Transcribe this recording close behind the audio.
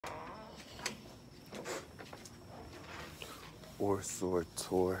or sword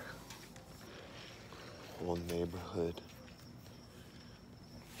tour. Whole neighborhood.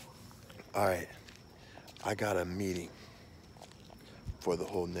 All right, I got a meeting for the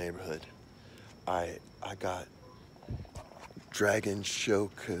whole neighborhood. I got Dragon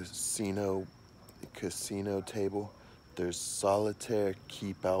Show casino table. There's solitaire,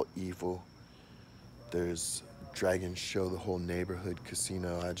 keep out evil. There's Dragon Show, the whole neighborhood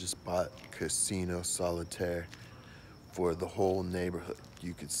casino. I just bought casino solitaire for the whole neighborhood.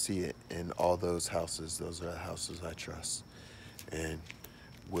 You could see it in all those houses. Those are the houses I trust. And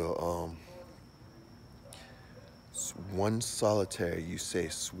we'll one solitaire, you say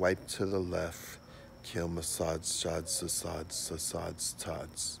swipe to the left, kill Masad, Shad, Sasad's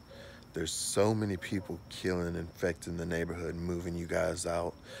Tods. There's so many people killing, infecting the neighborhood, moving you guys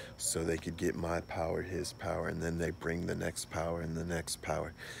out so they could get my power, his power, and then they bring the next power and the next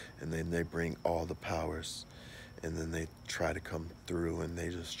power, and then they bring all the powers, and then they try to come through and they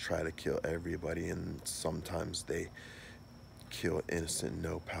just try to kill everybody, and sometimes they kill innocent,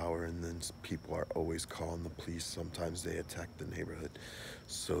 no power, and then people are always calling the police. Sometimes they attack the neighborhood.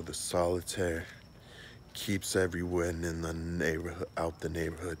 So the solitaire keeps everyone in the neighborhood, out the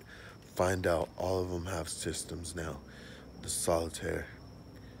neighborhood. Find out, all of them have systems now. The solitaire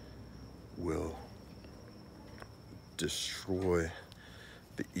will destroy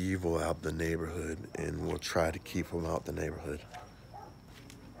the evil out the neighborhood, and we'll try to keep them out the neighborhood.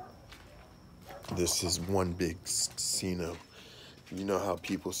 This is one big casino. You know how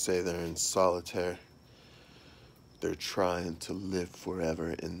people say they're in solitaire? They're trying to live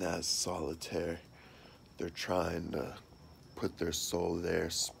forever in that solitaire. They're trying to put their soul there,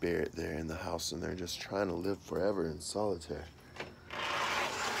 spirit there in the house, and they're just trying to live forever in solitaire.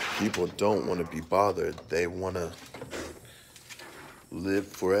 People don't want to be bothered. They want to live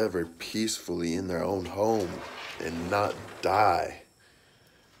forever peacefully in their own home and not die.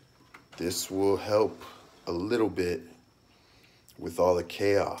 This will help a little bit with all the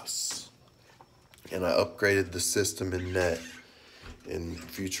chaos. And I upgraded the system in net. In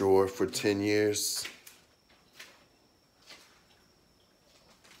Future War for 10 years,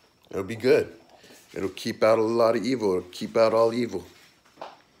 it'll be good. It'll keep out a lot of evil. It'll keep out all evil.